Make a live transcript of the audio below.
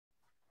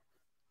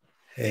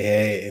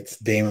Hey, it's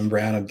Damon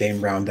Brown of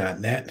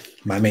DamonBrown.net.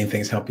 My main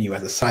thing is helping you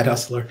as a side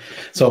hustler,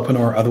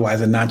 solopreneur,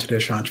 otherwise a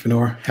non-traditional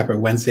entrepreneur. Happy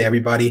Wednesday,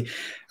 everybody.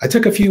 I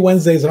took a few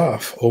Wednesdays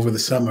off over the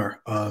summer.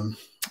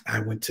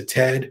 I went to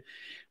TED.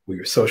 We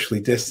were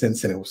socially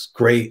distanced, and it was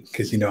great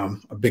because,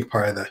 I'm a big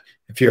part of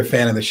if you're a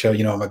fan of the show,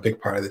 I'm a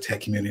big part of the TED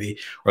community,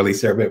 or at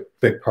least they're a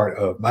big part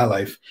of my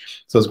life.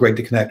 So it's great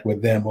to connect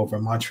with them over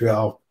in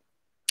Montreal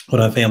on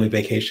a family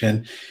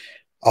vacation.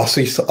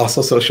 Also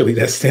socially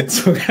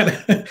distanced. So kind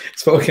of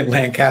spoke in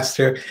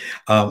Lancaster.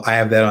 I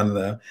have that on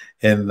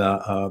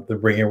the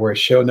Bring Your Words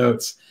show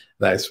notes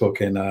that I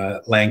spoke in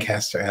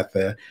Lancaster at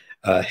the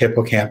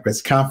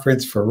Hippocampus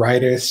Conference for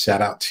Writers.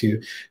 Shout out to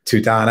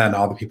Donna and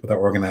all the people that are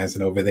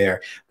organizing over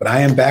there. But I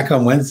am back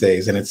on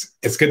Wednesdays, and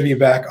it's good to be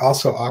back.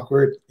 Also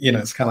awkward,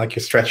 it's kind of like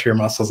you stretch your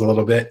muscles a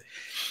little bit.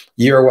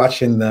 You are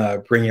watching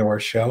the Bring Your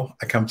Words show.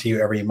 I come to you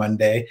every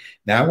Monday,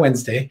 now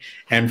Wednesday,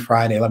 and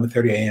Friday,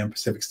 11:30 a.m.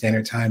 Pacific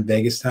Standard Time,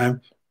 Vegas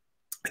time.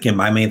 Again,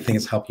 my main thing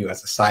is help you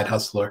as a side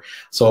hustler,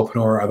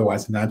 solopreneur,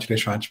 otherwise a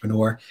non-traditional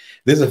entrepreneur.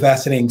 This is a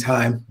fascinating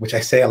time, which I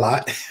say a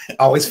lot. I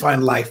always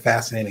find life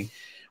fascinating,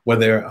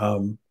 whether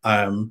I'm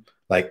a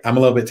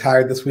little bit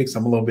tired this week, so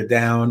I'm a little bit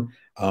down.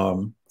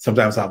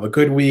 Sometimes I have a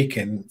good week,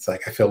 and it's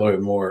like I feel a little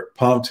bit more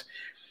pumped.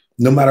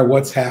 No matter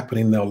what's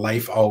happening, though,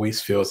 life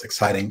always feels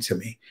exciting to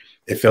me.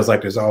 It feels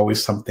like there's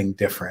always something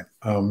different.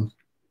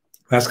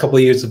 Last couple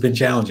of years have been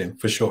challenging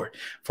for sure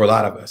for a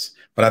lot of us,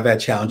 but I've had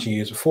challenging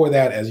years before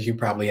that, as you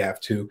probably have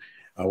too,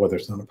 whether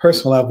it's on a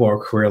personal level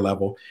or career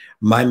level.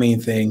 My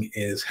main thing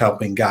is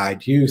helping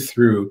guide you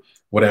through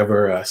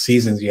whatever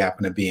seasons you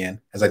happen to be in.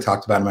 As I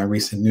talked about in my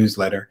recent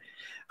newsletter,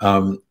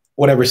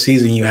 whatever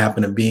season you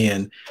happen to be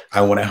in,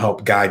 I want to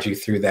help guide you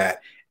through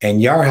that.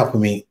 And you are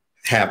helping me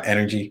have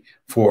energy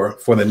for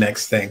the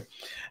next thing.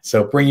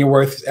 So Bring Your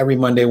Worth every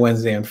Monday,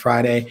 Wednesday, and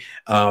Friday.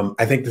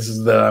 I think this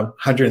is the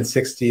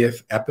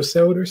 160th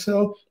episode or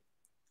so.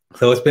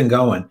 So it's been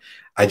going.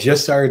 I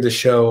just started the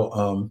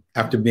show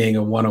after being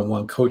a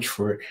one-on-one coach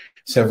for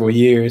several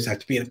years,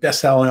 after being a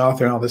best-selling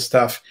author and all this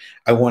stuff.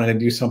 I wanted to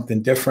do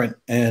something different,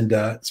 and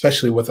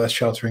especially with us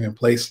sheltering in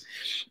place.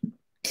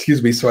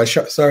 Excuse me. So I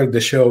started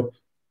the show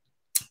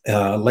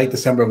late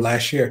December of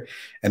last year,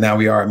 and now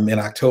we are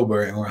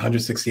mid-October, and we're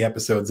 160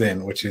 episodes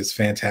in, which is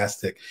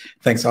fantastic.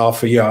 Thanks all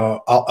for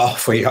y'all, all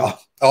for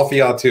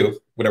y'all too,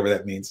 whatever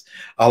that means.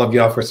 All of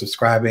y'all for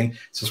subscribing.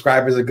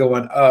 Subscribers are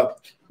going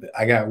up.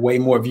 I got way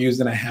more views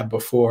than I had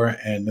before,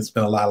 and it's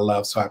been a lot of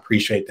love, so I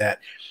appreciate that.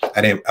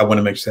 I want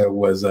to make sure it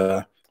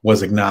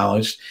was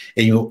acknowledged.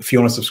 And if you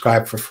want to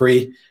subscribe for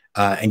free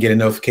and get a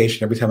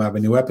notification every time I have a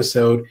new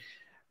episode,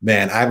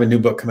 man, I have a new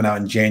book coming out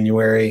in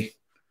January.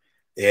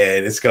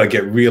 And it's going to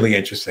get really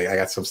interesting. I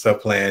got some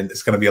stuff planned.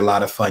 It's going to be a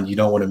lot of fun. You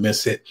don't want to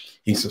miss it.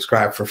 You can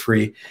subscribe for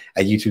free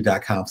at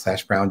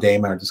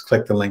youtube.com/BrownDamon, or just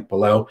click the link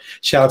below.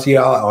 Shout out to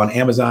y'all on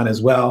Amazon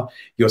as well.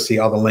 You'll see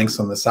all the links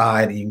on the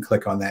side, and you can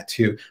click on that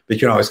too. But you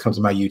can always come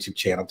to my YouTube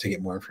channel to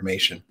get more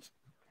information.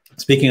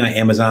 Speaking on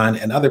Amazon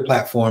and other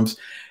platforms,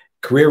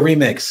 Career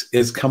Remix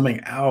is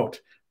coming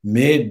out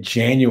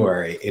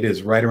mid-January. It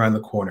is right around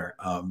the corner.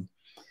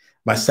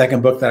 My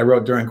second book that I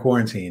wrote during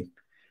quarantine.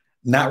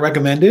 Not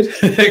recommended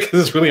because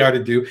it's really hard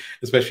to do,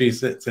 especially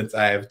since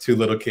I have two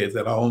little kids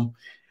at home,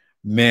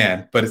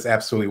 man, but it's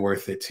absolutely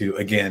worth it to,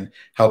 again,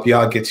 help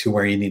y'all get to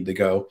where you need to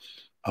go.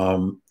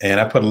 And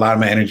I put a lot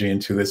of my energy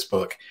into this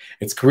book.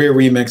 It's Career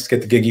Remix,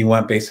 get the gig you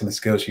want based on the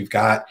skills you've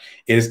got.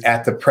 It is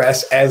at the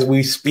press as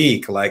we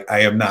speak. Like, I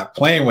am not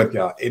playing with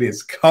y'all. It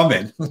is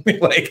coming.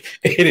 Like,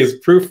 it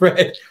is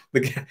proofread.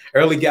 The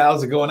early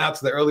gals are going out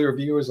to the early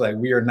reviewers. Like,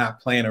 we are not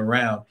playing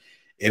around.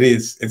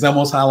 It's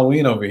almost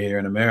Halloween over here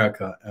in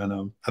America.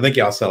 And I think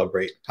y'all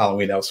celebrate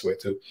Halloween elsewhere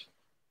too.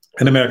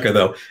 In America,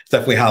 though, it's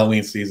definitely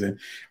Halloween season.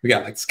 We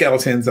got like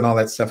skeletons and all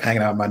that stuff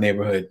hanging out in my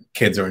neighborhood.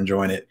 Kids are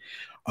enjoying it.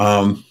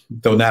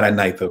 Though not at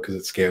night, though, because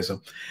it scares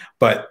them.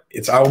 But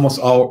it's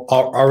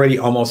already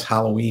almost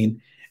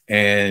Halloween.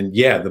 And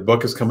yeah, the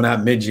book is coming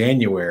out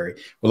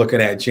mid-January. We're looking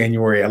at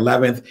January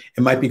 11th.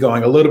 It might be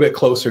going a little bit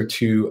closer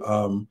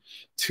to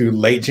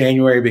late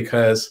January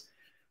because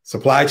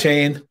supply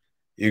chain.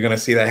 You're going to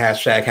see that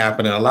hashtag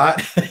happening a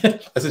lot.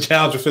 That's a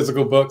challenge with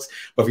physical books.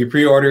 But if you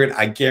pre-order it,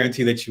 I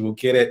guarantee that you will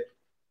get it.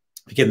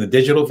 If you get the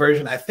digital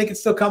version, I think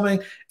it's still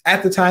coming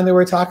at the time that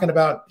we're talking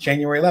about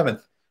January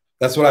 11th.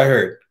 That's what I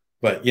heard.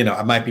 But,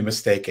 I might be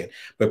mistaken.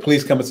 But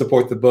please come and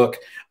support the book.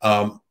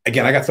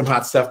 Again, I got some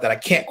hot stuff that I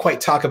can't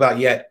quite talk about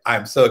yet.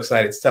 I'm so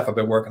excited. Stuff I've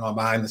been working on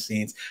behind the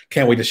scenes.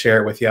 Can't wait to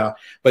share it with y'all.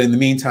 But in the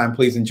meantime,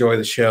 please enjoy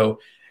the show.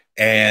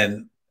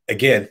 And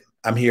again,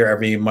 I'm here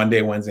every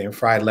Monday, Wednesday, and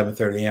Friday,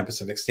 11:30 a.m.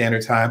 Pacific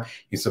Standard Time.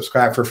 You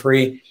subscribe for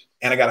free.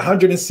 And I got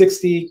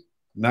 160,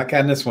 not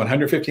counting this one,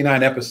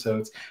 159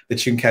 episodes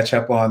that you can catch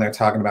up on. They're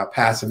talking about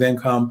passive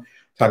income,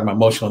 talking about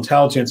emotional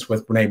intelligence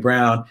with Brene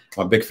Brown.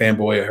 I'm a big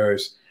fanboy of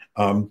hers.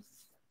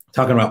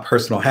 Talking about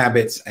personal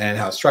habits and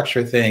how to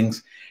structure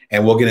things.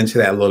 And we'll get into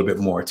that a little bit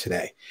more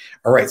today.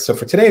 All right. So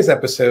for today's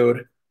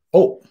episode,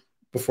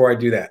 before I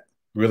do that,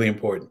 really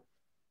important,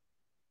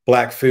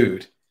 Black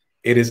food.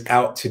 It is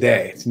out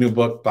today. It's a new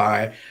book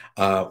by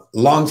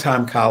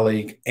longtime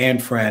colleague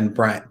and friend,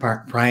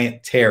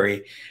 Bryant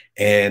Terry.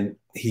 And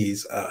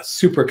he's a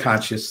super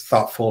conscious,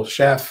 thoughtful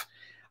chef.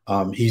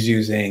 He's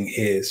using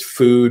his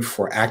food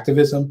for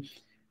activism.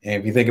 And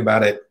if you think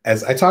about it,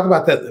 as I talk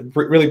about that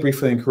really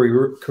briefly in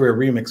Career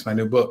Remix, my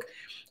new book,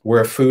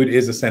 where food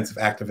is a sense of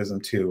activism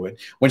too. And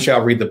once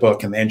y'all read the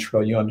book and the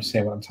intro, you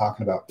understand what I'm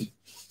talking about.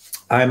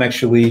 I'm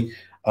actually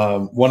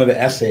one of the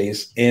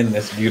essays in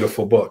this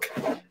beautiful book.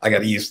 I got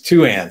to use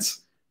two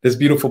hands. This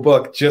beautiful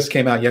book just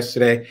came out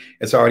yesterday.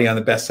 It's already on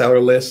the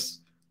bestseller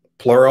list,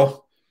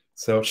 plural.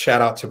 So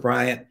shout out to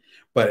Bryant.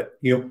 But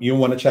you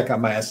want to check out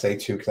my essay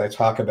too, because I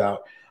talk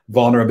about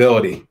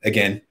vulnerability.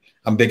 Again,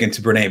 I'm big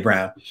into Brene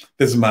Brown.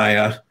 This is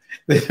my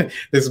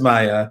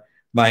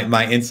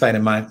my insight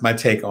and my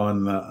take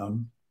on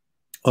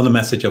the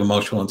message of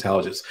emotional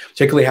intelligence,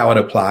 particularly how it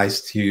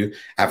applies to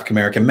African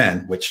American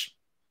men, which,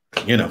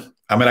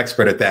 I'm an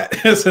expert at that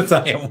since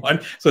I am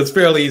one. So it's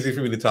fairly easy for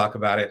me to talk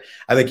about it.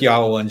 I think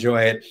y'all will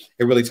enjoy it.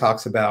 It really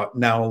talks about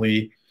not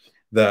only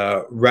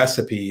the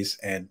recipes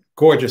and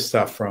gorgeous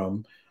stuff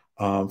from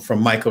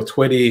Michael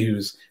Twitty,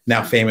 who's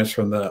now famous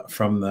from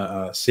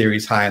the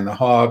series High and the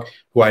Hog,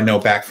 who I know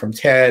back from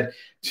TED,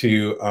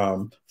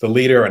 to the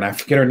leader, and I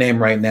forget her name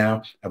right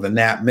now, of the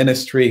NAP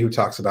ministry, who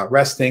talks about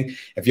resting.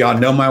 If y'all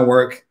know my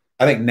work,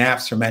 I think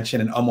naps are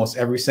mentioned in almost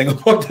every single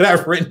book that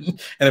I've written in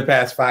the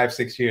past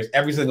 5-6 years,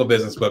 every single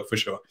business book for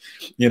sure.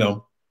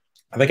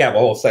 I think I have a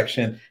whole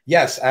section.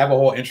 Yes, I have a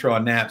whole intro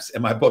on naps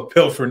in my book,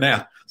 Pill for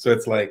Now. So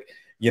it's like,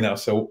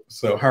 so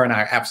her and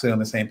I are absolutely on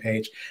the same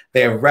page.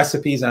 They have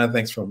recipes and other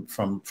things from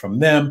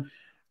them.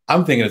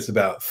 I'm thinking it's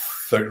about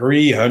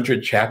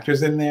 300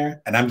 chapters in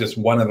there, and I'm just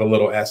one of the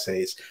little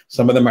essays.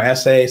 Some of them are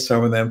essays.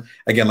 Some of them,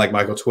 again, like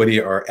Michael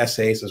Twitty, are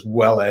essays as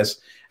well as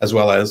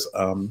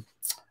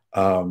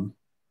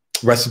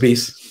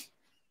recipes.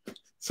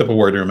 Simple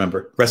word to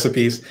remember: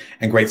 recipes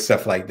and great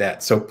stuff like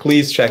that. So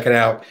please check it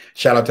out.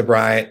 Shout out to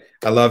Bryant.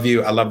 I love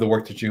you. I love the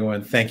work that you're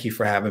doing. Thank you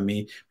for having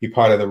me be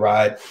part of the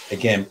ride.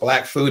 Again,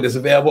 Black food is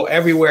available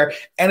everywhere,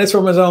 and it's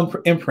from his own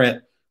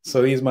imprint.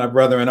 So he's my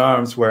brother in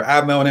arms, where I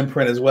have my own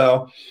imprint as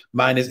well.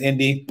 Mine is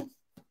indie.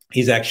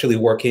 He's actually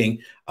working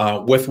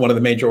with one of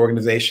the major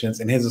organizations,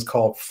 and his is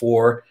called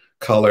 4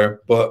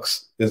 Color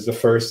Books. This is the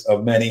first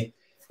of many.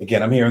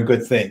 Again, I'm hearing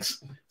good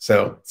things.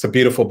 So it's a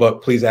beautiful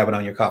book. Please have it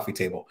on your coffee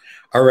table.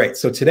 All right.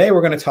 So today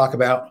we're going to talk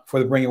about, for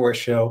the Bring Your Work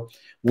show,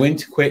 when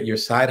to quit your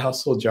side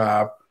hustle,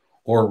 job,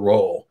 or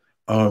role.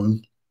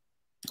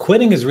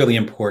 Quitting is really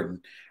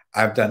important.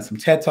 I've done some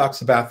TED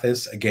Talks about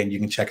this. Again, you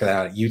can check it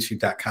out at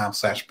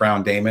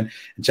youtube.com/BrownDamon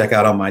and check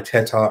out all my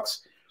TED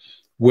Talks,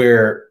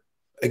 where,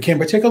 again,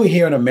 particularly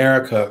here in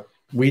America,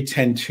 we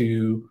tend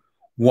to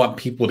want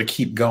people to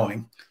keep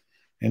going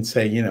and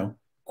say,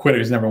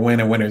 quitters never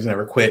win and winners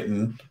never quit,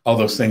 and all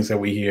those things that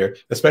we hear,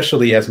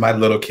 especially as my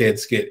little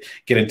kids get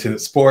into the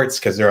sports,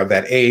 because they're of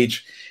that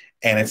age.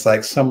 And it's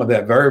like some of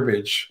that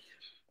verbiage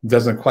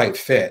doesn't quite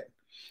fit.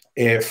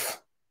 If,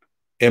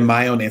 in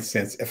my own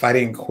instance, if I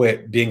didn't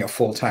quit being a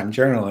full-time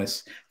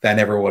journalist, then I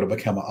never would have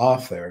become an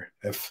author.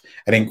 If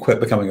I didn't quit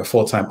becoming a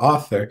full-time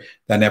author,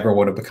 then I never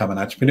would have become an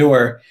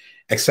entrepreneur,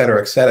 et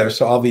cetera, et cetera.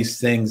 So all these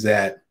things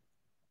that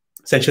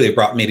essentially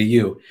brought me to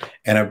you,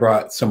 and it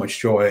brought so much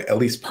joy, at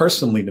least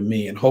personally to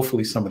me, and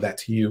hopefully some of that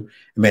to you, and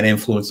made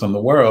influence on the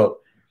world.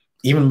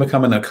 Even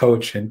becoming a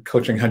coach and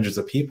coaching hundreds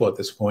of people at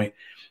this point,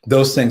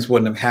 those things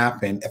wouldn't have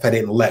happened if I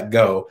didn't let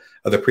go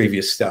of the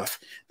previous stuff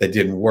that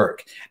didn't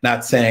work.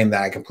 Not saying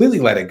that I completely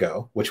let it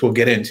go, which we'll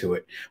get into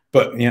it,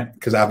 but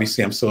because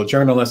obviously I'm still a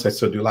journalist, I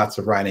still do lots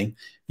of writing,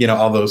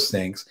 all those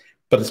things,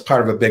 but it's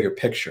part of a bigger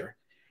picture.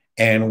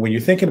 And when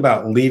you're thinking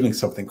about leaving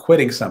something,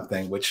 quitting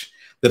something, which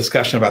the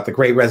discussion about the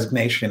Great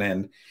Resignation,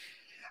 and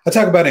I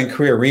talk about it in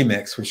Career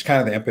Remix, which is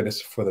kind of the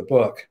impetus for the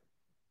book.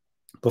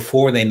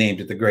 Before they named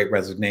it the Great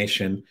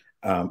Resignation,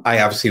 I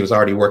obviously was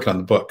already working on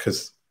the book,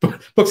 because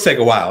books take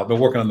a while. I've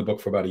been working on the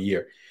book for about a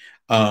year.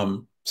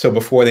 So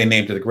before they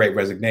named it the Great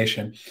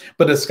Resignation,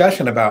 but a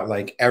discussion about,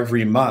 like,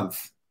 every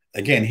month,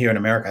 again, here in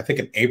America, I think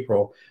in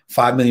April,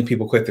 5 million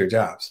people quit their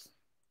jobs.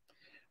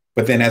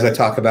 But then, as I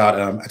talked about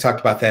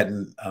that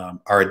in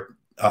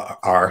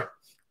our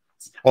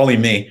only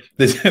me,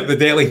 the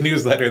daily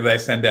newsletter that I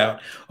send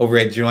out over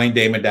at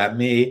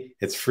joindamon.me.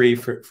 It's free.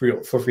 Feel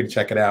free to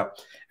check it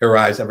out. It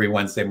arrives every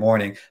Wednesday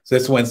morning. So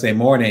this Wednesday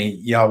morning,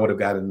 y'all would have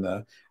gotten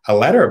a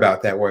letter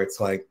about that, where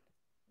it's like,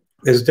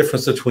 there's a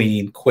difference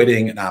between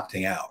quitting and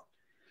opting out.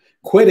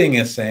 Quitting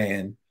is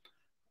saying,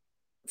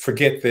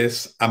 forget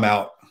this, I'm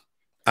out.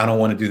 I don't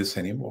want to do this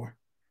anymore.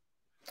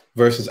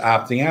 Versus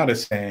opting out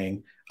is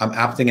saying, I'm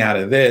opting out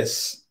of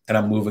this and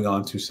I'm moving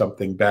on to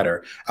something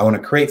better. I want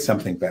to create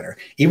something better.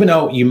 Even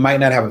though you might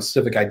not have a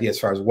specific idea as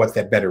far as what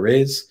that better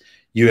is,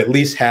 you at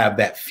least have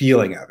that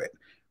feeling of it,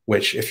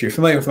 which, if you're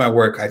familiar with my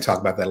work, I talk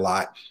about that a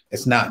lot.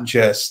 It's not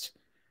just,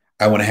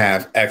 I want to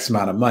have X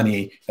amount of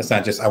money. It's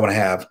not just, I want to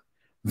have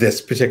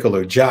this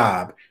particular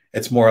job.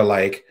 It's more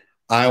like,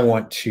 I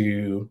want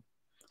to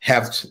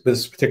have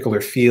this particular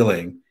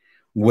feeling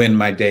when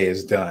my day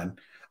is done.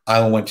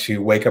 I want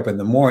to wake up in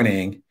the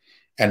morning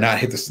and not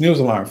hit the snooze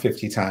alarm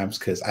 50 times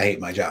because I hate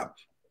my job.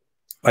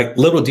 Like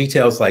little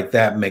details like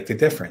that make the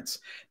difference.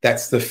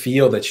 That's the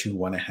feel that you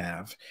want to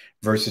have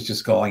versus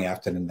just going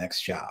after the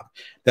next job.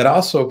 That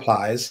also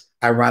applies,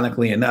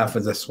 ironically enough,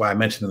 as that's why I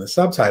mentioned in the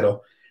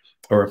subtitle,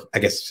 or I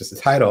guess it's just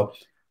the title,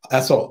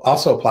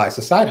 also applies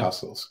to side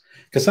hustles.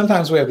 Because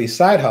sometimes we have these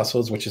side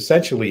hustles, which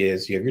essentially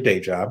is you have your day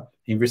job,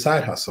 you have your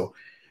side hustle.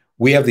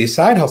 We have these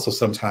side hustles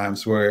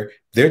sometimes where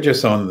they're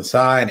just on the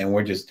side and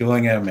we're just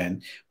doing them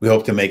and we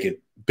hope to make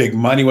it big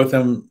money with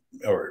them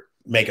or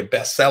make a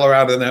bestseller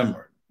out of them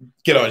or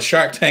get on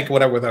Shark Tank or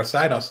whatever with our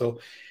side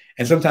hustle.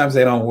 And sometimes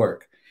they don't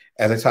work.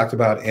 As I talked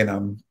about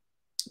in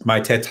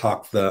my TED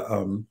Talk,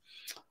 the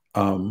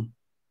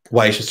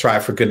why you should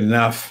strive for good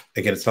enough.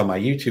 Again, it's on my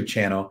YouTube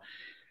channel.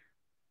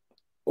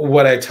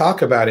 What I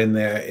talk about in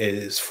there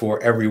is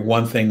for every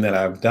one thing that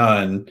I've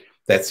done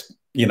that's,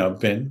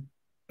 been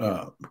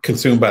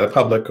consumed by the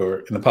public or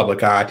in the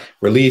public eye,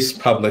 released,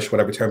 published,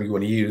 whatever term you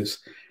want to use,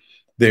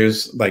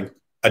 there's like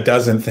a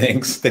dozen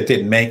things that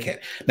didn't make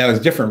it. Now,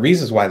 there's different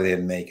reasons why they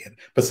didn't make it,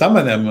 but some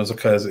of them was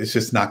because it's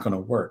just not going to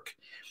work.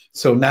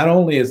 So not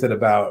only is it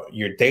about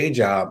your day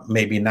job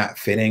maybe not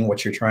fitting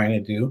what you're trying to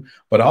do,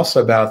 but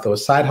also about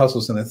those side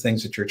hustles and the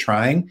things that you're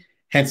trying,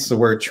 hence the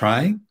word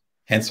trying,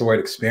 hence the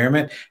word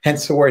experiment,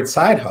 hence the word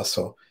side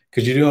hustle,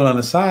 because you're doing it on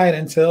the side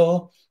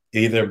until it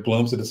either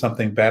blooms into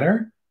something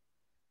better.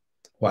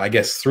 Well, I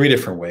guess 3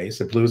 different ways.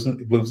 It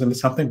blooms into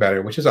something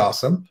better, which is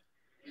awesome.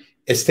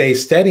 It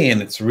stays steady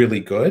and it's really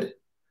good,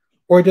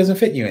 or it doesn't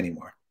fit you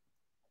anymore.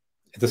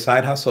 If the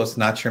side hustle is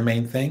not your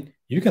main thing,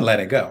 you can let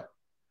it go.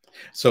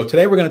 So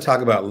today we're going to talk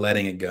about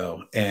letting it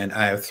go. And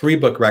I have 3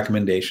 book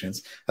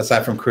recommendations,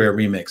 aside from Career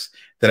Remix,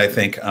 that I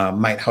think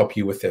might help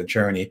you with their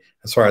journey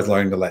as far as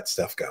learning to let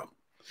stuff go.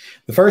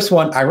 The first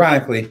one,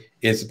 ironically,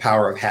 is The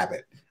Power of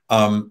Habit.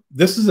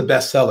 This is a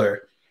bestseller,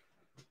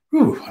 I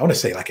want to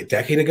say like a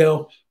decade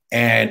ago.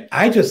 And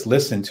I just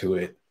listened to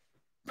it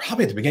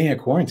probably at the beginning of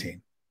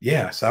quarantine.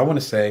 Yeah. So I want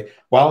to say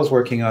while I was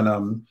working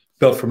on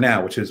Built From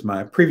Now, which is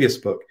my previous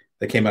book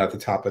that came out at the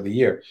top of the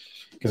year,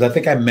 because I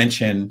think I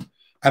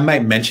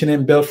might mention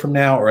in Built From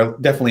Now, or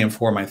definitely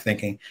inform my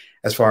thinking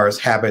as far as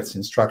habits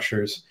and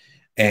structures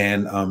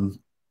and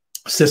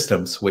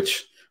systems,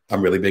 which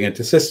I'm really big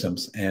into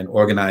systems and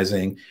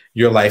organizing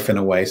your life in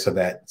a way so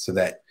that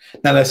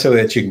not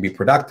necessarily that you can be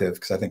productive,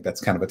 because I think that's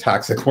kind of a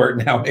toxic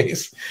word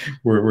nowadays.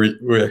 We're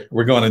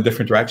going in a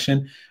different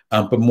direction,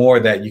 but more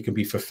that you can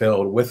be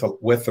fulfilled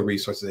with the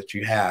resources that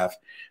you have,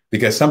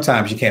 because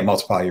sometimes you can't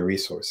multiply your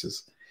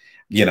resources.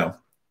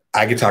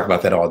 I could talk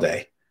about that all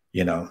day.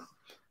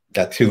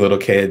 Got 2 little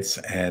kids,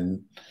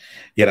 and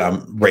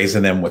I'm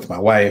raising them with my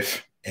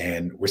wife,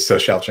 and we're still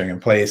sheltering in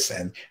place,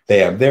 and they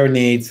have their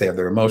needs, they have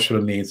their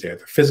emotional needs, they have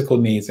their physical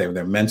needs, they have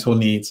their mental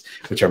needs,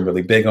 which I'm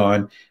really big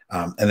on.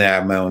 And then I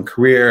have my own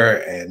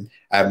career, and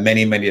I have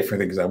many, many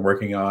different things I'm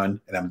working on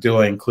and I'm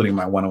doing, including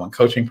my one-on-one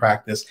coaching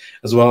practice,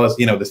 as well as,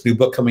 this new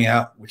book coming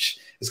out, which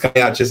is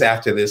coming out just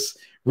after this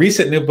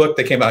recent new book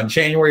that came out in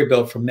January,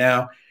 Built From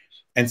Now.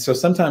 And so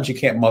sometimes you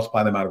can't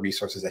multiply the amount of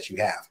resources that you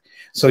have.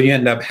 So you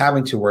end up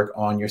having to work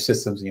on your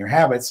systems and your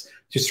habits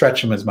to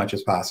stretch them as much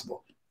as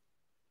possible.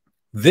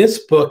 This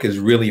book is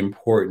really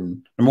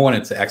important. Number one,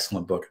 it's an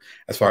excellent book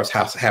as far as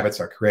how habits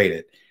are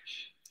created,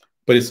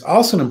 but it's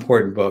also an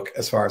important book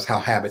as far as how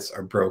habits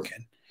are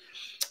broken.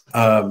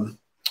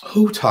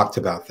 Who talked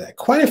about that?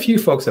 Quite a few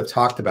folks have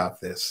talked about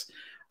this.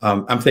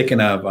 I'm thinking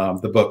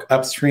of the book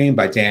Upstream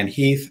by Dan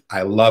Heath.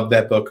 I love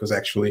that book. It was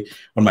actually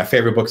one of my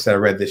favorite books that I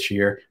read this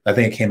year. I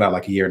think it came out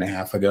like a year and a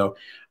half ago.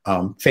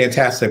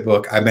 Fantastic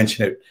book. I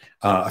mentioned it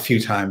a few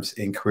times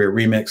in Career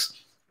Remix,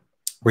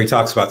 where he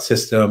talks about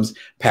systems,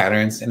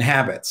 patterns, and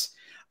habits.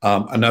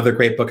 Another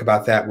great book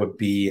about that would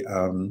be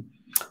A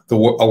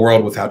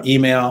World Without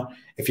Email.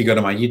 If you go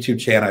to my YouTube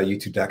channel,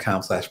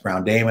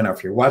 youtube.com/BrownDamon, or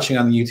if you're watching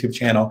on the YouTube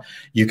channel,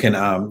 you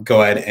can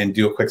go ahead and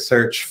do a quick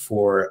search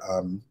for,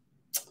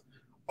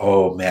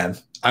 oh man,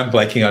 I'm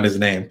blanking on his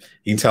name.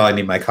 You can tell I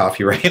need my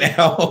coffee right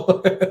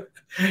now.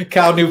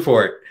 Cal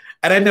Newport.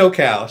 And I know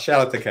Cal. Shout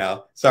out to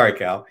Cal. Sorry,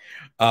 Cal.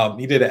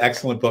 He did an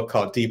excellent book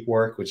called Deep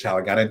Work, which is how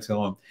I got into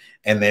him.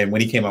 And then when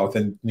he came out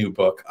with a new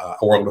book,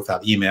 A World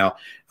Without Email,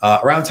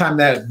 around the time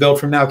that Built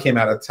From Now came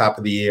out at the top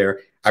of the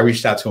year, I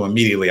reached out to him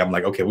immediately. I'm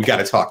like, okay, we got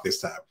to talk this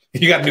time.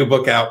 You got a new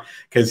book out,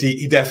 because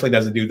he definitely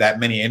doesn't do that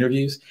many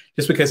interviews,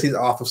 just because he's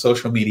off of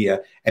social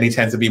media and he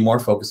tends to be more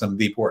focused on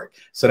deep work.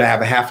 So to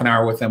have a half an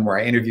hour with him where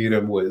I interviewed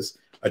him was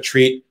a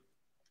treat.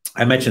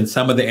 I mentioned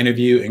some of the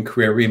interview in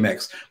Career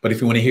Remix, but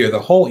if you want to hear the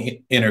whole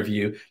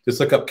interview, just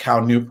look up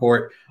Cal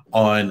Newport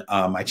on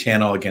my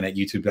channel, again, at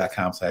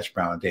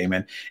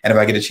youtube.com/BrownDamon. And if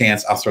I get a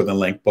chance, I'll throw the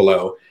link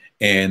below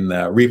in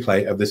the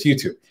replay of this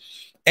YouTube.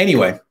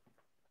 Anyway,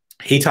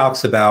 he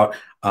talks about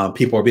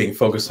people are being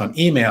focused on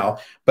email,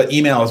 but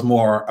email is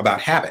more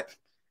about habit.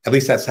 At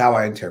least that's how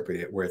I interpret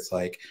it, where it's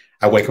like,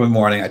 I wake up in the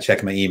morning, I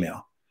check my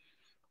email.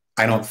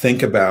 I don't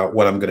think about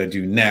what I'm going to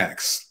do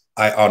next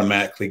I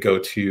automatically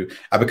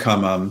I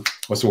become,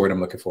 what's the word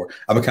I'm looking for?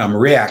 I become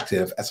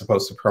reactive as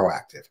opposed to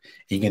proactive.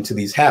 You get into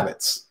these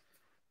habits.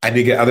 I need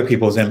to get other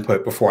people's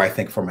input before I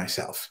think for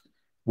myself,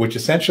 which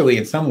essentially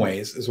in some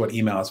ways is what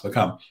email has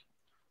become.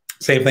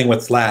 Same thing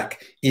with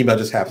Slack. Email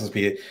just happens to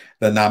be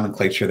the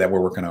nomenclature that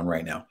we're working on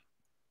right now.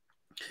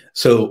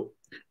 So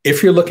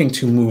if you're looking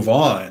to move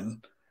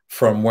on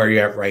from where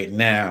you're at right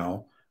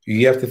now,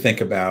 you have to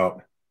think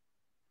about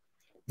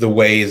the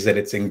ways that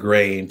it's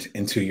ingrained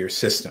into your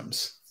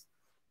systems.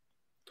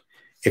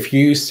 If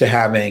you're used to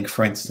having,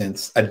 for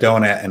instance, a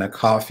donut and a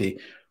coffee,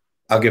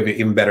 I'll give you an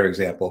even better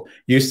example.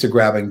 You're used to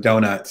grabbing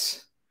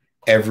donuts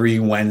every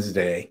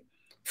Wednesday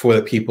for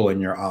the people in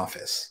your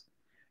office.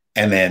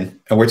 And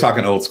we're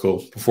talking old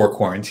school before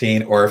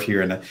quarantine, or if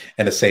you're in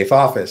a safe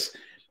office,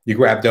 you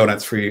grab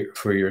donuts for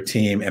your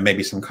team and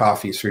maybe some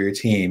coffees for your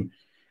team.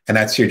 And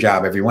that's your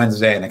job every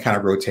Wednesday. And it kind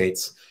of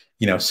rotates.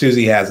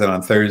 Susie has it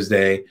on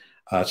Thursday.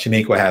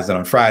 Shaniqua has it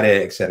on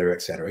Friday, et cetera,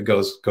 et cetera. It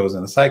goes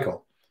in a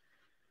cycle.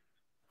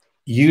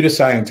 You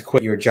deciding to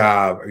quit your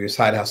job or your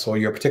side hustle or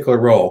your particular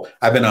role.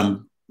 I've been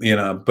on,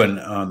 been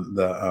on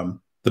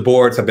the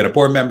boards. I've been a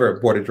board member,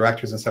 board of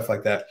directors and stuff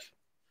like that.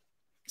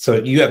 So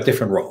you have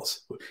different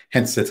roles,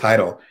 hence the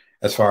title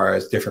as far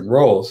as different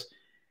roles.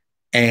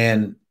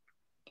 And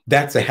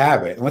that's a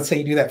habit. And let's say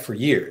you do that for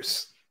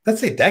years,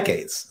 let's say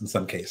decades in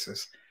some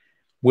cases.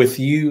 With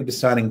you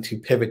deciding to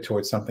pivot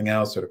towards something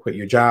else or to quit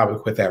your job or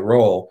quit that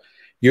role,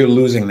 you're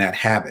losing that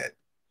habit.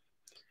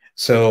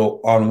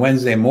 So on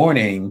Wednesday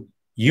morning,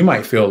 you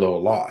might feel a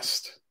little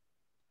lost.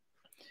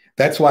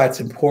 That's why it's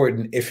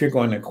important, if you're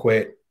going to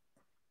quit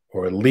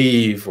or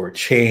leave or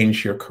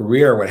change your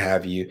career or what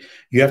have you,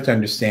 you have to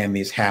understand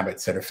these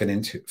habits that are fit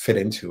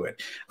into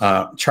it.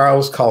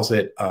 Charles calls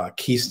it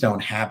keystone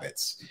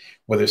habits,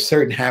 where there's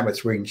certain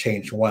habits where you can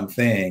change one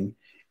thing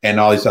and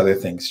all these other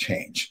things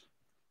change.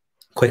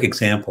 Quick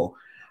example,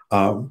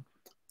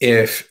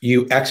 if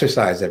you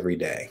exercise every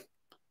day,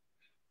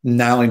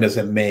 not only does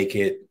it make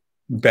it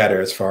better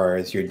as far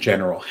as your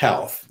general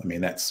health, I mean,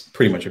 that's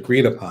pretty much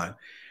agreed upon,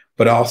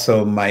 but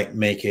also might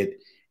make it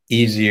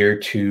easier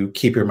to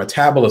keep your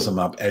metabolism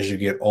up as you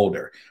get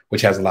older,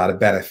 which has a lot of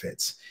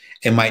benefits.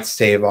 It might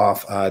stave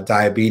off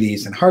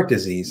diabetes and heart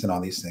disease and all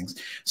these things.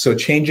 So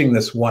changing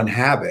this one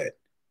habit,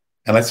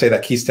 and let's say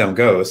that keystone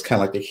goes,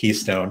 kind of like the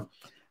keystone.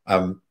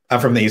 I'm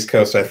from the East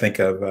Coast, so I think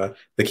of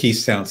the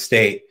Keystone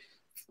State,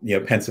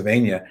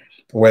 Pennsylvania,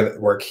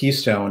 where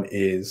keystone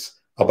is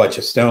a bunch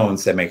of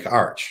stones that make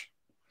arch.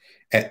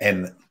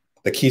 And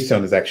the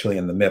keystone is actually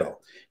in the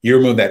middle. You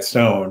remove that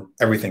stone,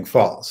 everything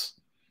falls.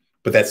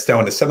 But that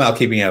stone is somehow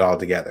keeping it all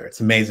together. It's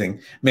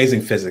amazing,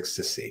 amazing physics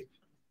to see.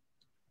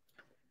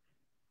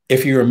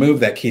 If you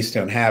remove that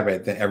keystone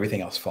habit, then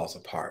everything else falls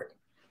apart.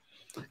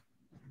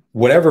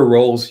 Whatever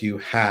roles you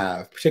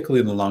have,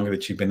 particularly the longer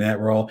that you've been in that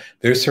role,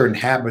 there's certain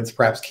habits,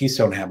 perhaps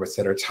keystone habits,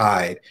 that are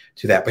tied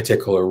to that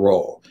particular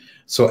role.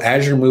 So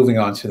as you're moving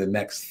on to the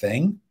next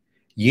thing,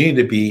 you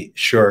need to be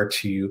sure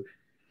to,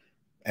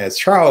 as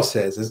Charles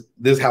says,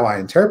 this is how I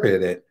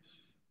interpreted it,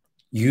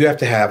 you have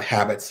to have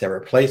habits that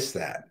replace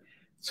that.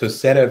 So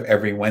instead of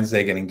every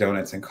Wednesday getting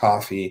donuts and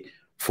coffee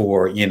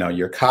for,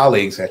 your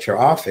colleagues at your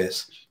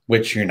office,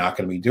 which you're not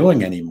going to be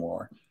doing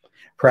anymore,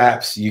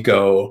 perhaps you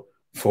go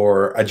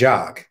for a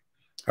jog,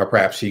 or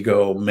perhaps you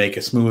go make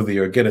a smoothie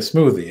or get a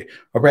smoothie,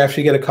 or perhaps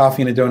you get a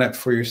coffee and a donut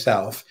for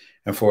yourself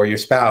and for your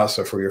spouse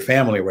or for your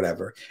family or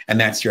whatever. And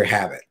that's your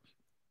habit.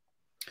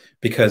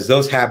 Because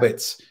those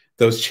habits,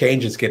 those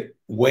changes get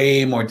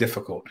way more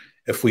difficult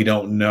if we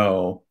don't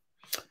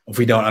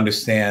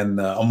understand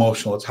the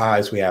emotional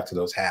ties we have to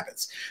those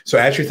habits. So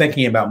as you're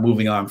thinking about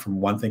moving on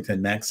from one thing to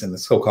the next and the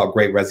so-called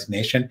Great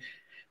Resignation,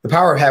 The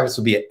Power of Habits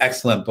would be an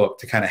excellent book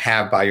to kind of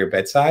have by your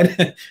bedside.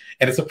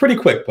 And it's a pretty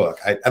quick book.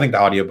 I think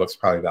the audiobook's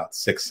probably about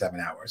 6-7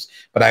 hours,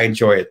 but I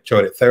enjoyed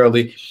it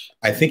thoroughly.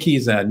 I think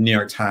he's a New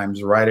York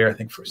Times writer, I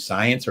think for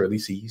Science, or at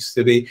least he used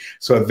to be.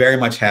 So it very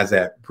much has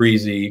that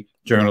breezy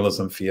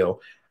journalism feel.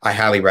 I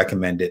highly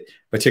recommend it,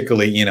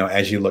 particularly,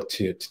 as you look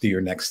to do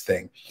your next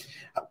thing.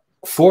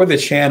 For the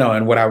channel,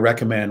 and what I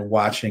recommend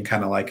watching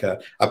kind of like a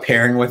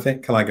pairing with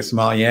it, kind of like a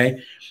sommelier,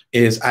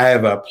 is I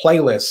have a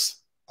playlist,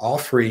 all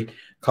free,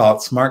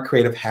 called Smart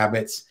Creative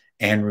Habits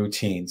and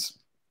Routines.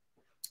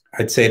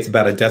 I'd say it's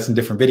about a dozen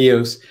different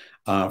videos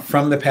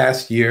from the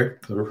past year,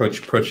 because we're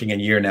approaching a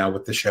year now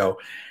with the show.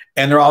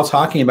 And they're all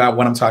talking about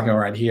what I'm talking about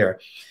right here: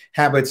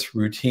 habits,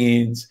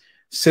 routines,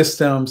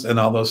 systems, and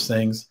all those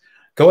things.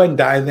 Go ahead and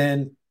dive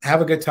in.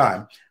 Have a good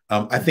time.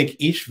 I think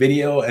each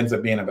video ends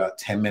up being about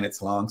 10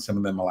 minutes long. Some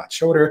of them a lot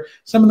shorter,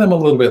 some of them a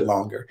little bit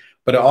longer,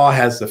 but it all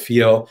has the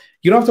feel.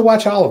 You don't have to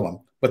watch all of them,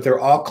 but they're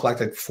all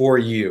collected for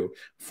you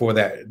for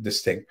that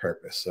distinct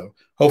purpose. So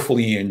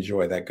hopefully you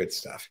enjoy that good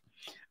stuff.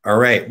 All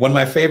right. One of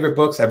my favorite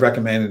books, I've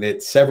recommended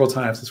it several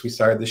times since we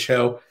started the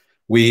show.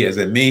 We, as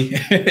in me,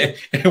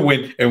 and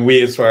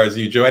we, as far as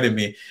you joining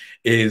me,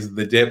 is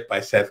The Dip by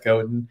Seth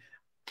Godin.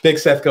 big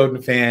Seth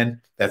Godin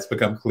fan. That's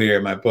become clear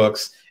in my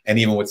books. And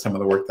even with some of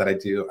the work that I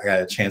do, I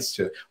got a chance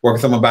to work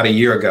with him about a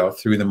year ago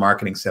through the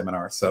marketing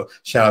seminar. So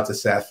shout out to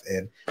Seth,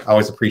 and I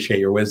always appreciate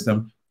your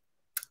wisdom.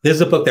 This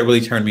is a book that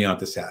really turned me on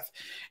to Seth.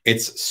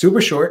 It's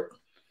super short.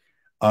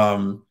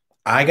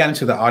 I got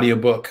into the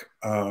audiobook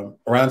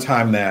around the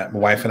time that my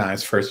wife and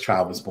I's first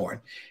child was born.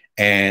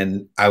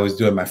 And I was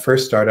doing my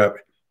first startup.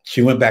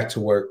 She went back to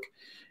work.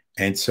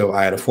 And so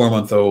I had a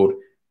 4-month-old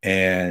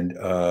and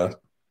a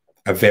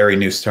very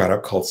new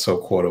startup called So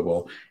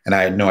Quotable. And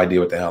I had no idea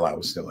what the hell I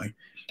was doing.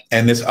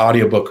 And this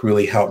audiobook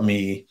really helped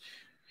me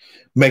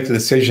make the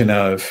decision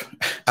of,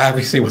 I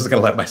obviously wasn't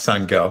going to let my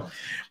son go.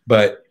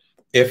 But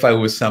if I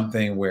was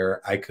something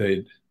where I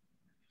could,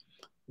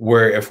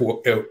 where if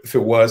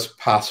it was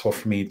possible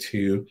for me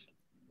to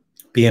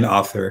be an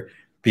author,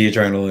 be a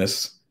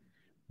journalist,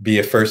 be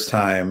a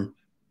first-time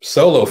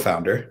solo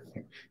founder,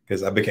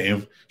 because I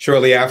became,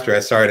 shortly after I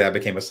started, I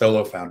became a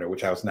solo founder,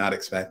 which I was not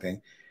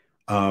expecting,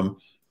 and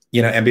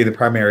be the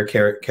primary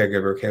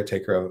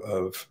caretaker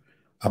of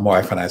my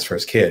wife and I's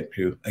first kid,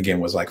 who, again,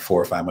 was like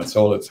 4 or 5 months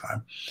old at the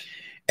time.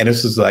 And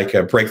this is like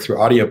a breakthrough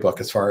audiobook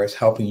as far as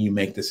helping you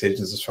make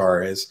decisions as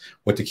far as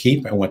what to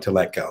keep and what to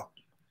let go.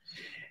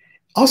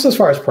 Also, as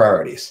far as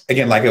priorities,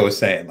 again, like I was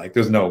saying, like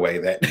there's no way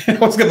that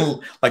I was going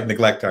to like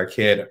neglect our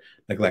kid, or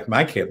neglect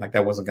my kid. Like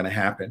that wasn't going to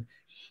happen.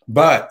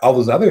 But all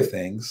those other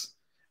things,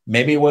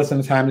 maybe it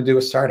wasn't the time to do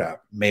a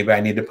startup. Maybe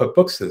I need to put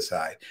books to the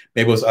side.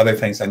 Maybe it was other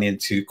things I needed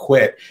to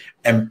quit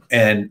and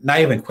not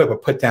even quit,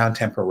 but put down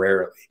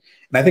temporarily.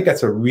 And I think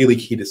that's a really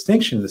key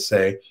distinction to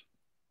say.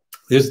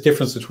 There's a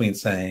difference between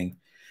saying,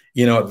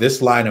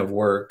 this line of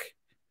work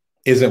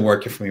isn't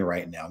working for me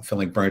right now. I'm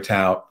feeling burnt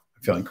out.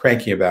 I'm feeling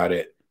cranky about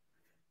it.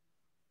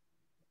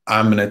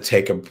 I'm going to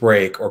take a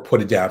break or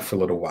put it down for a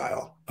little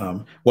while.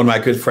 One of my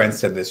good friends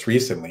said this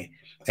recently,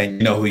 and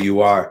you know who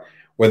you are,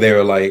 where they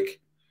were like,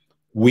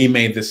 we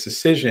made this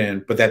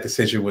decision, but that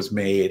decision was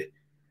made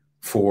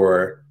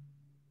for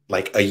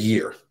like a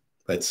year,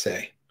 let's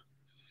say.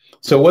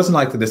 So it wasn't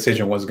like the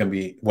decision was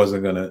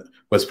permanent.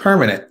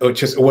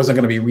 It wasn't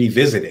going to be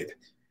revisited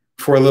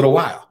for a little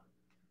while.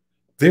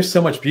 There's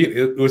so much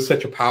beauty. It was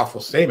such a powerful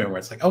statement where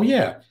it's like, oh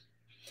yeah,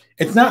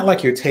 it's not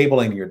like you're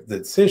tabling the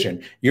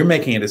decision. You're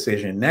making a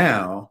decision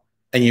now,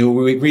 and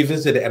you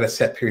revisit it at a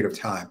set period of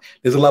time.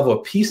 There's a level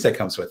of peace that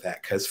comes with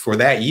that, because for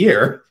that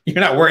year, you're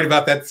not worried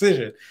about that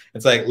decision.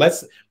 It's like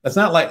let's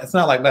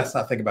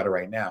not think about it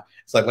right now.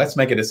 It's like let's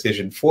make a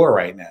decision for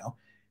right now,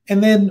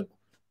 and then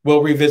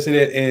we'll revisit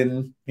it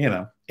in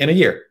a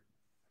year.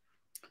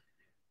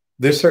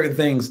 There's certain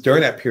things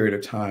during that period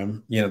of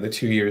time, the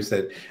 2 years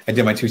that I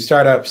did my 2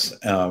 startups,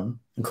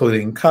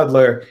 including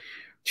Cuddler,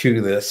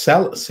 to the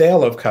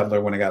sale of Cuddler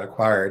when it got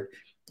acquired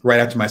right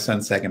after my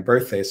son's 2nd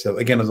birthday. So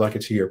again, it was like a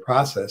 2-year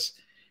process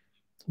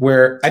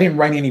where I didn't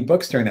write any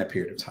books during that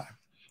period of time.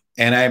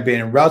 And I've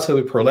been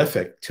relatively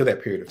prolific to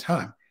that period of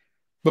time,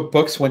 but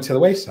books went to the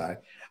wayside.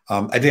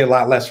 I did a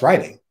lot less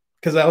writing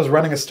because I was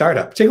running a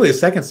startup, particularly a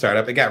second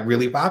startup. It got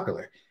really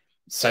popular.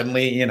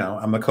 Suddenly,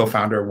 I'm a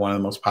co-founder of one of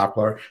the most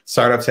popular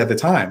startups at the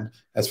time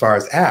as far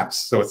as apps.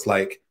 So it's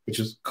like,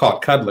 which is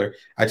called Cuddler.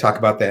 I talk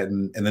about that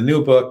in the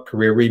new book,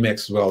 Career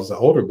Remix, as well as the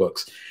older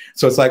books.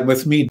 So it's like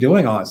with me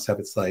doing all that stuff,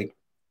 it's like,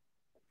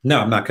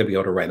 no, I'm not going to be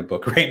able to write a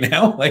book right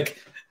now. Like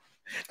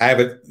I have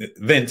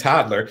a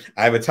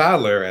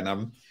toddler and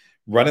I'm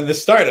running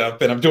this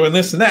startup and I'm doing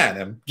this and that.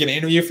 And I'm getting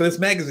interviewed for this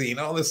magazine,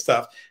 all this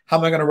stuff. How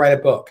am I going to write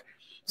a book?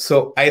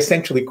 So I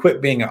essentially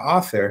quit being an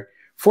author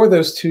for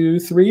those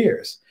 2-3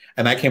 years.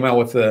 And I came out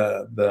with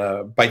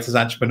the Bites as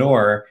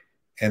Entrepreneur,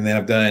 and then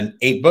I've done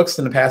 8 books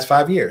in the past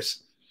 5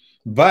 years.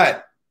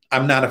 But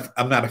I'm not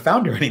a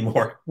founder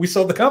anymore. We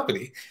sold the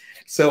company.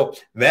 So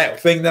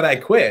that thing that I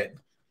quit,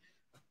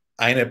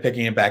 I ended up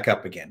picking it back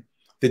up again.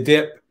 The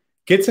dip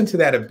gets into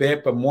that a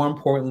bit, but more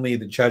importantly,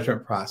 the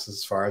judgment process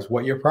as far as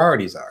what your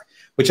priorities are,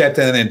 which at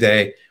the end of the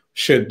day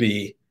should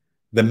be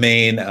the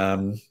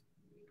main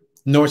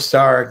North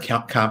Star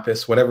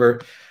compass, whatever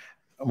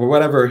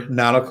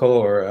nautical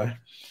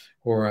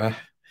or a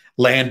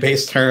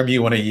land-based term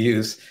you want to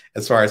use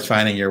as far as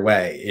finding your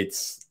way.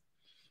 It's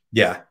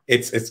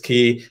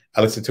key.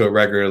 I listen to it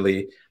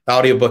regularly. The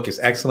audiobook is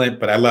excellent,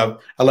 but I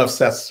love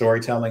Seth's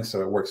storytelling,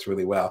 so it works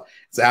really well.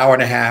 It's an hour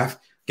and a half.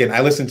 Again,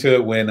 I listened to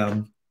it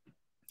when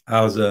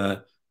I was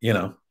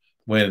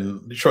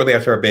when shortly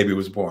after our baby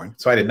was born.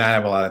 So I did not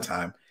have a lot of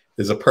time.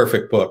 There's a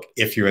perfect book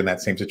if you're in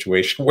that same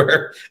situation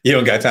where you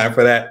don't got time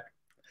for that.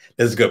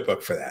 There's a good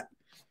book for that.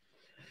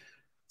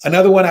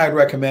 Another one I'd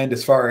recommend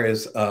as far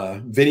as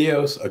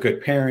videos, a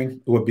good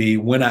pairing would be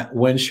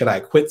When Should I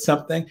Quit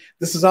Something?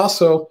 This is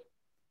also,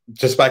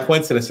 just by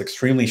coincidence,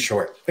 extremely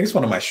short. I think it's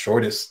one of my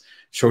shortest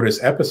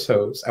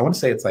episodes. I want to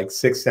say it's like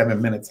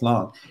 6-7 minutes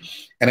long.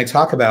 And I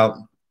talk about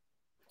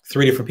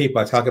 3 different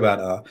people. I talk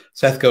about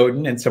Seth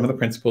Godin and some of the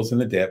principles in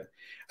the dip.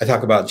 I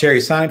talk about Jerry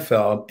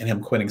Seinfeld and him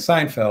quitting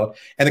Seinfeld,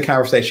 and the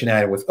conversation I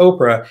had with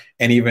Oprah.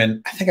 And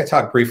even, I think I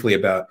talked briefly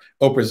about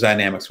Oprah's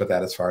dynamics with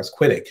that as far as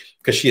quitting,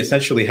 because she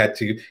essentially had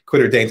to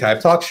quit her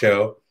daytime talk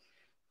show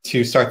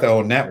to start their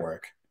own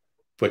network.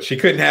 but she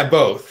couldn't have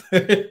both.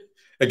 Again,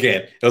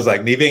 it was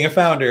like me being a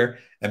founder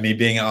and me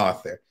being an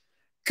author.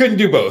 Couldn't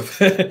do both.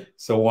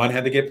 So one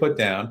had to get put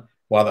down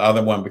while the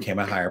other one became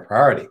a higher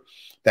priority.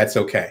 That's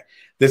okay.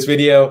 This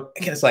video,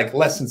 again, it's like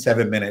less than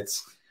 7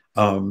 minutes.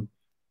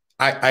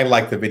 I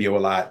like the video a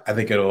lot. I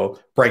think it'll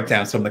break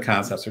down some of the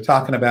concepts we're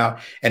talking about.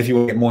 And if you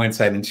want to get more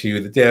insight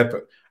into the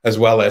dip, as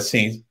well as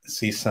see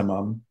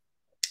some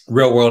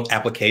real world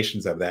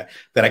applications of that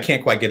I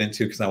can't quite get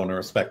into because I want to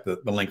respect the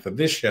length of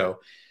this show,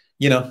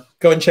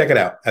 go and check it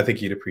out. I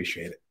think you'd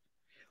appreciate it.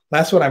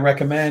 Last one I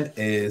recommend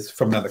is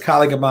from another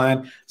colleague of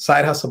mine,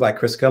 Side Hustle by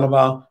Chris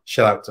Gillival.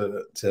 Shout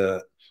out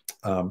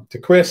to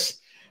Chris.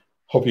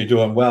 Hope you're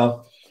doing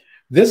well.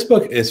 This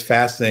book is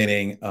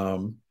fascinating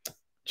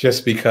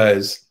just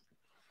because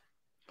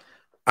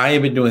I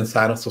have been doing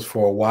side hustles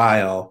for a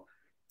while,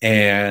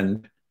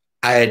 and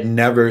I had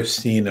never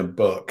seen a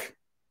book.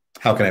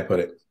 How can I put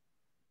it?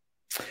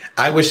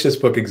 I wish this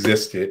book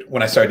existed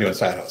when I started doing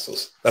side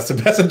hustles. That's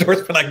the best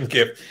endorsement I can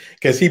give,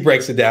 because he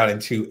breaks it down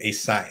into a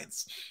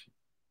science.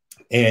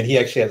 And he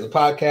actually has a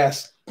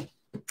podcast.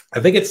 I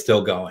think it's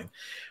still going,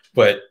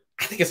 but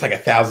I think it's like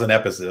 1,000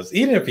 episodes.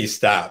 Even if he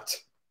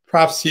stopped,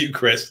 props to you,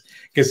 Chris,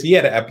 because he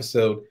had an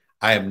episode,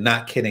 I am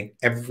not kidding,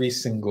 every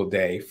single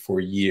day for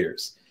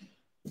years.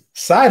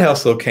 Side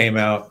Hustle came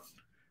out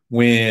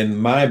when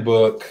my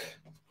book,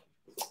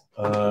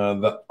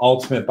 The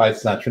Ultimate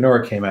Bites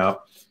Entrepreneur, came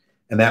out,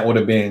 and that would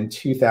have been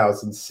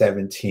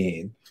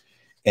 2017.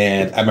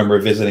 And I remember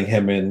visiting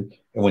him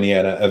when he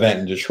had an event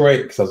in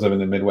Detroit, because I was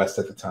living in the Midwest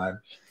at the time,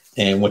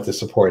 and went to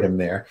support him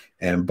there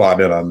and bought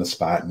it on the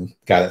spot and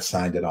got it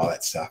signed and all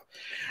that stuff.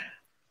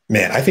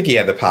 Man, I think he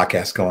had the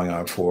podcast going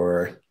on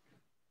for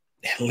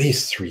at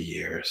least 3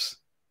 years.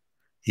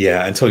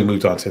 Yeah, until he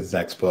moved on to his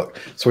next book.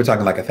 So we're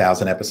talking like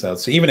 1,000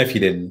 episodes. So even if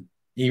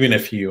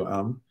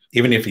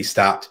he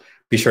stopped,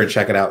 be sure to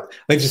check it out.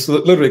 Like, just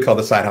literally called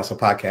the Side Hustle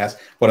Podcast.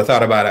 What I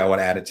thought about it, I would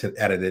add it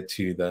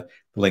to the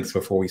links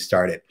before we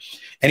started.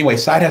 Anyway,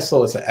 Side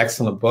Hustle is an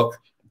excellent book.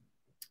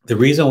 The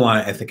reason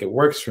why I think it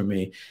works for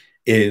me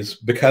is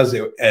because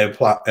it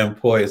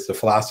employs the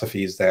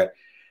philosophies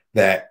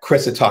that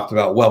Chris had talked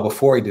about well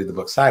before he did the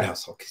book Side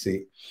Hustle.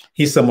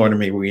 He's similar to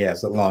me, where he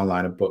has a long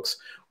line of books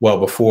well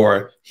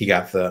before he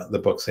got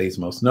the books that he's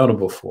most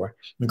notable for,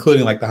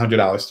 including like the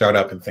 $100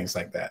 Startup and things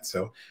like that.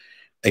 So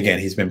again,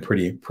 he's been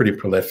pretty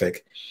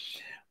prolific.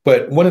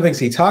 But one of the things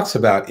he talks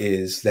about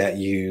is that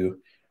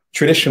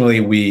traditionally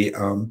we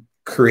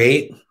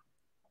create,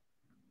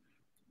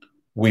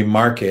 we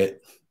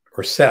market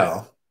or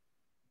sell.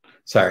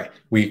 Sorry,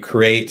 we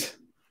create,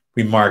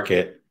 we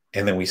market,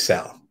 and then we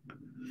sell.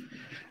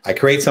 I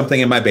create something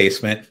in my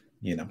basement,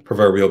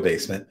 proverbial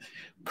basement,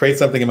 create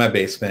something in my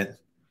basement.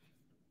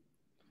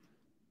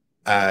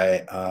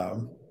 I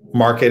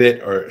market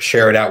it or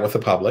share it out with the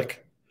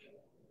public.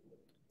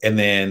 And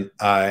then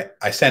I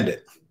send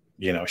it,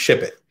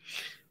 ship it.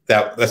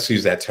 Let's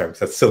use that term.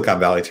 That's Silicon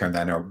Valley term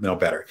that I know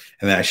better.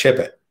 And then I ship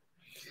it.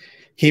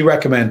 He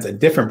recommends a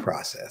different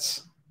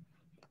process.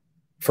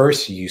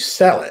 First, you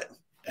sell it,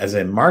 as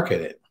in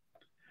market it.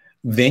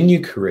 Then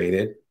you create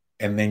it,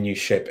 and then you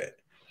ship it.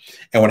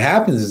 And what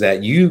happens is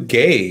that you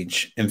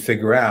gauge and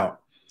figure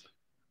out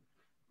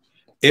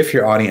if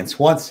your audience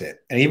wants it.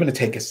 And even to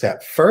take a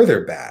step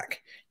further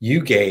back,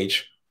 you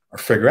gauge or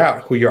figure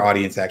out who your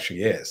audience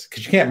actually is,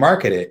 because you can't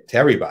market it to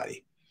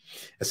everybody.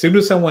 As soon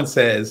as someone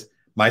says,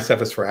 my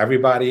stuff is for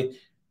everybody,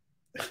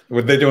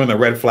 what they're doing, the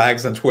red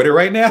flags on Twitter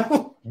right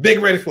now, big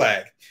red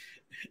flag.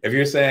 If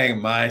you're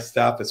saying my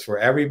stuff is for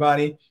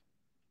everybody,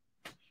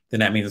 then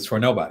that means it's for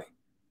nobody.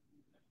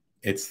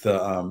 It's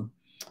I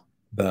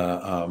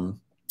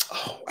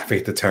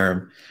forget the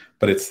term,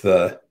 but it's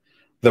the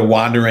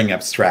wandering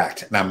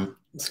abstract. And I'm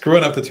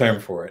screwing up the term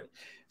for it.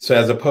 So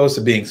as opposed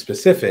to being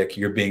specific,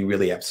 you're being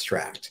really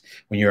abstract.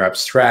 When you're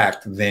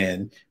abstract,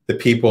 then the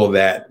people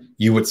that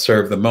you would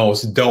serve the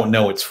most don't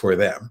know it's for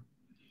them.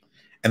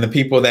 And the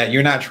people that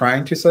you're not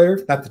trying to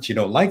serve, not that you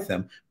don't like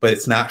them, but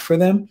it's not for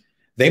them,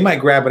 they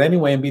might grab it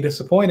anyway and be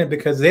disappointed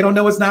because they don't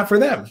know it's not for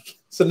them.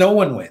 So no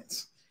one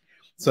wins.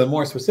 So the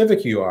more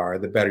specific you are,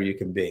 the better you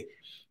can be.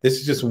 This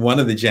is just one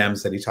of the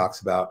gems that he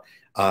talks about.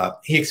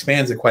 He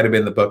expands it quite a bit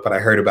in the book, but I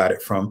heard about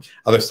it from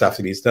other stuff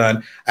that he's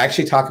done. I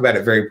actually talk about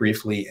it very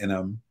briefly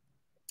in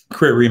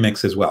Career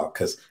Remix as well,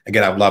 because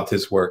again, I've loved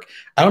his work.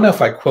 I don't know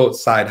if I quote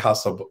Side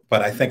Hustle,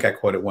 but I think I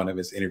quoted one of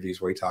his interviews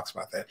where he talks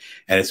about that,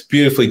 and it's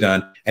beautifully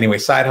done. Anyway,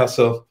 Side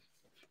Hustle,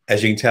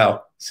 as you can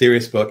tell,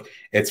 serious book.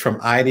 It's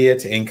from idea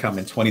to income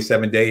in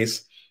 27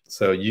 days.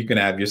 So you can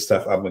have your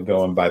stuff up and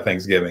going by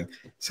Thanksgiving.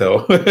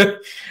 So,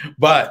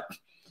 but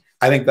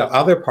I think the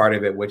other part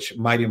of it, which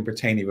might even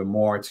pertain even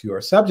more to our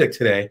subject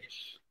today,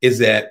 is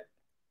that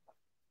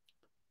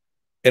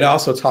it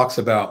also talks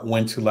about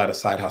when to let a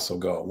side hustle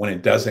go, when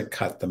it doesn't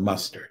cut the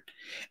mustard.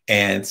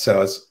 And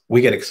so as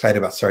we get excited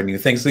about starting new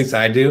things, at least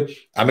I do.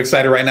 I'm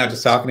excited right now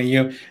just talking to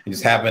you and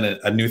just having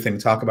a new thing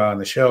to talk about on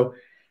the show.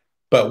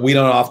 But we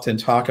don't often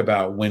talk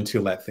about when to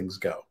let things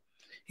go.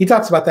 He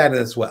talks about that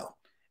as well.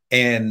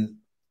 And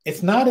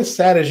it's not as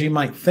sad as you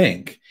might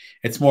think.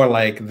 It's more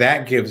like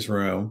that gives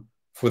room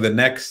for the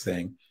next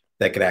thing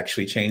that could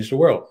actually change the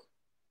world.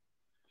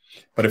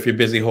 But if you're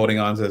busy holding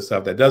on to the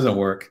stuff that doesn't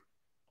work,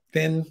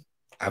 then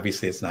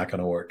obviously it's not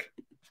going to work.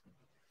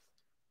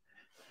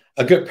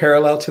 A good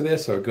parallel to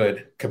this, or a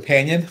good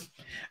companion,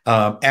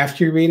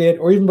 after you read it,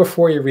 or even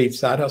before you read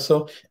Side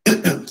Hustle,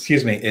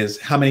 excuse me, is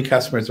How Many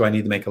Customers Do I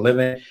Need to Make a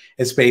Living?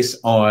 It's based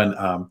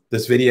on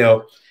this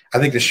video. I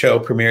think the show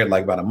premiered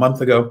like about a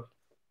month ago.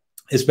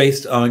 It's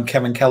based on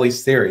Kevin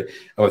Kelly's theory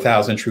of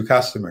 1,000 true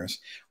customers,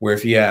 where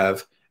if you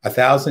have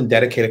 1,000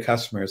 dedicated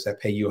customers that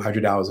pay you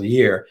 $100 a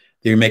year,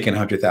 then you're making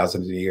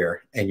 100,000 a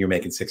year and you're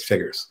making six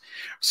figures.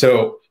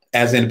 So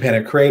as an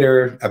independent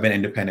creator, I've been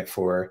independent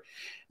for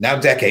now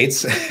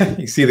decades.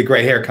 You see the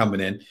gray hair coming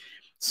in.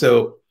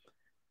 So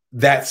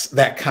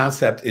that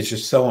concept is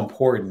just so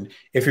important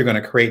if you're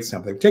going to create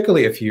something,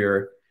 particularly if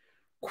you're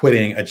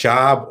quitting a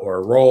job or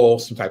a role,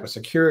 some type of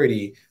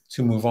security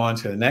to move on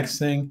to the next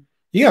thing.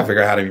 You got to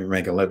figure out how to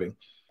make a living.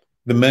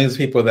 The millions of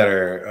people that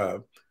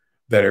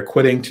are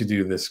quitting to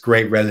do this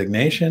great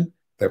resignation,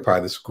 they're part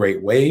of this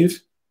great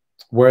wave.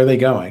 Where are they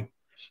going?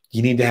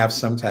 You need to have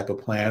some type of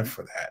plan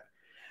for that.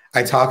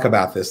 I talk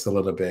about this a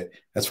little bit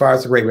as far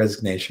as the great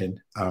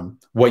resignation,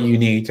 what you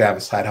need to have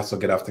a side hustle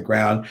get off the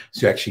ground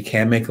so you actually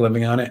can make a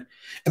living on it.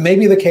 And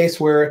maybe the case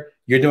where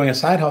you're doing a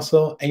side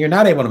hustle and you're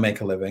not able to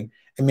make a living,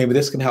 and maybe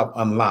this can help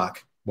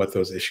unlock what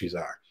those issues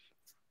are.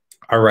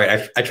 All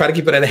right, I try to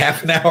keep it at a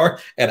half an hour,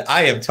 and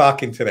I am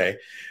talking today.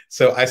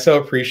 So I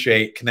so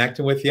appreciate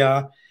connecting with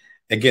y'all.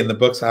 Again, the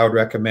books I would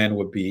recommend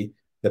would be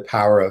The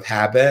Power of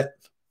Habit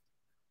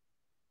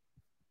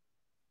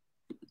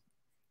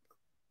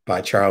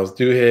by Charles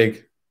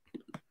Duhigg,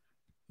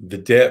 The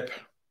Dip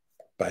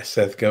by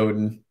Seth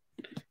Godin,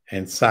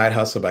 and Side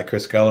Hustle by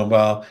Chris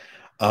Gullenbaugh.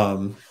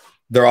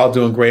 They're all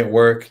doing great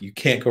work. You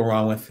can't go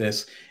wrong with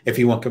this. If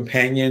you want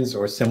companions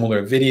or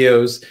similar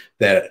videos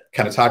that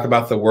kind of talk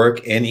about the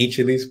work in each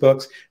of these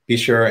books, be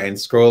sure and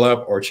scroll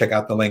up or check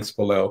out the links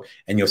below,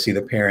 and you'll see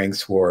the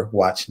pairings for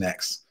Watch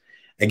Next.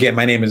 Again,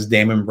 my name is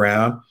Damon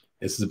Brown.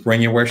 This is the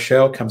Bring Your Work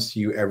Show. It comes to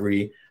you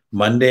every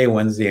Monday,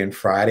 Wednesday, and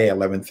Friday,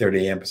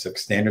 11:30 a.m. Pacific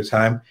Standard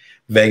Time,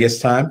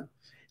 Vegas time.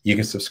 You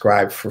can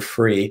subscribe for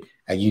free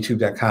at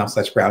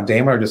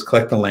youtube.com/BrownDamon, or just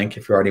click the link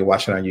if you're already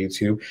watching on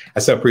YouTube. I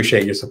so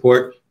appreciate your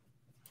support.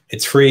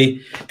 It's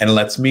free, and it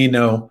lets me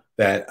know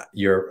that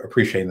you're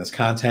appreciating this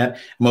content.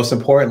 Most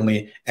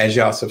importantly, as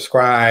y'all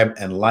subscribe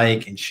and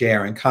like and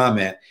share and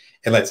comment,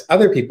 it lets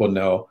other people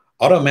know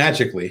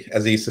automagically,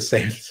 as I used to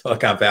say in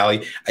Silicon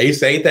Valley. I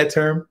used to hate that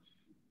term,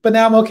 but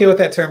now I'm okay with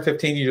that term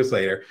 15 years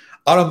later.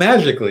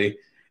 Automagically,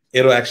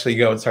 it'll actually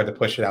go and start to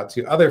push it out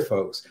to other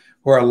folks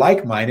who are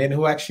like-minded and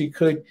who actually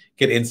could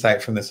get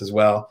insight from this as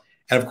well.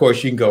 And of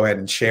course, you can go ahead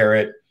and share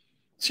it.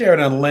 Share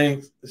it on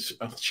links,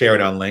 share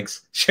the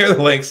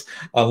links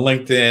on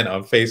LinkedIn,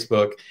 on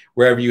Facebook,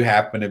 wherever you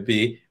happen to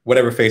be,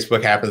 whatever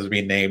Facebook happens to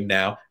be named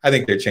now. I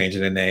think they're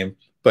changing the name,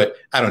 but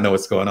I don't know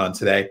what's going on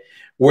today.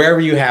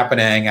 Wherever you happen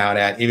to hang out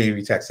at, even if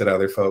you texted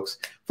other folks,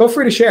 feel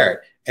free to share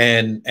it.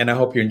 And I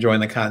hope you're enjoying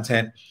the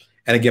content.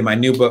 And again, my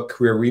new book,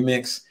 Career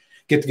Remix,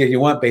 Get to Get You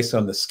Want Based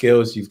on the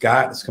Skills You've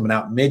Got. It's coming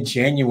out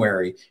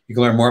mid-January. You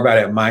can learn more about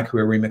it at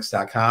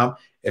mycareerremix.com.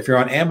 If you're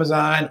on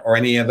Amazon or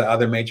any of the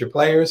other major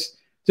players,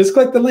 just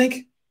click the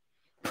link,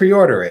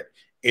 pre-order it.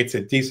 It's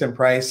a decent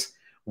price.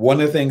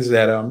 One of the things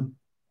that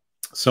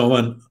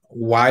someone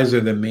wiser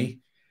than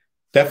me,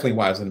 definitely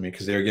wiser than me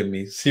because they were giving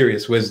me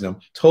serious wisdom,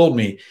 told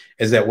me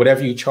is that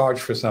whatever you charge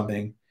for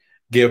something,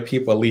 give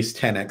people at least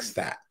 10x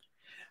that.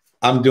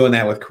 I'm doing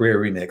that with Career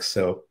Remix.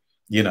 So,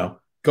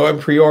 go ahead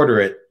and pre-order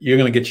it. You're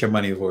going to get your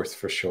money's worth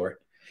for sure.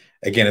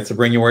 Again, it's a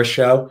Bring Your Worth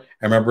show.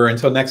 And remember,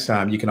 until next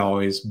time, you can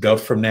always build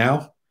from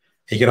now.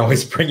 You can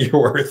always bring your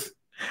worth.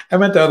 I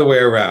meant the other way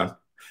around.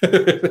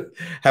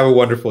 Have a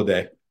wonderful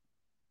day.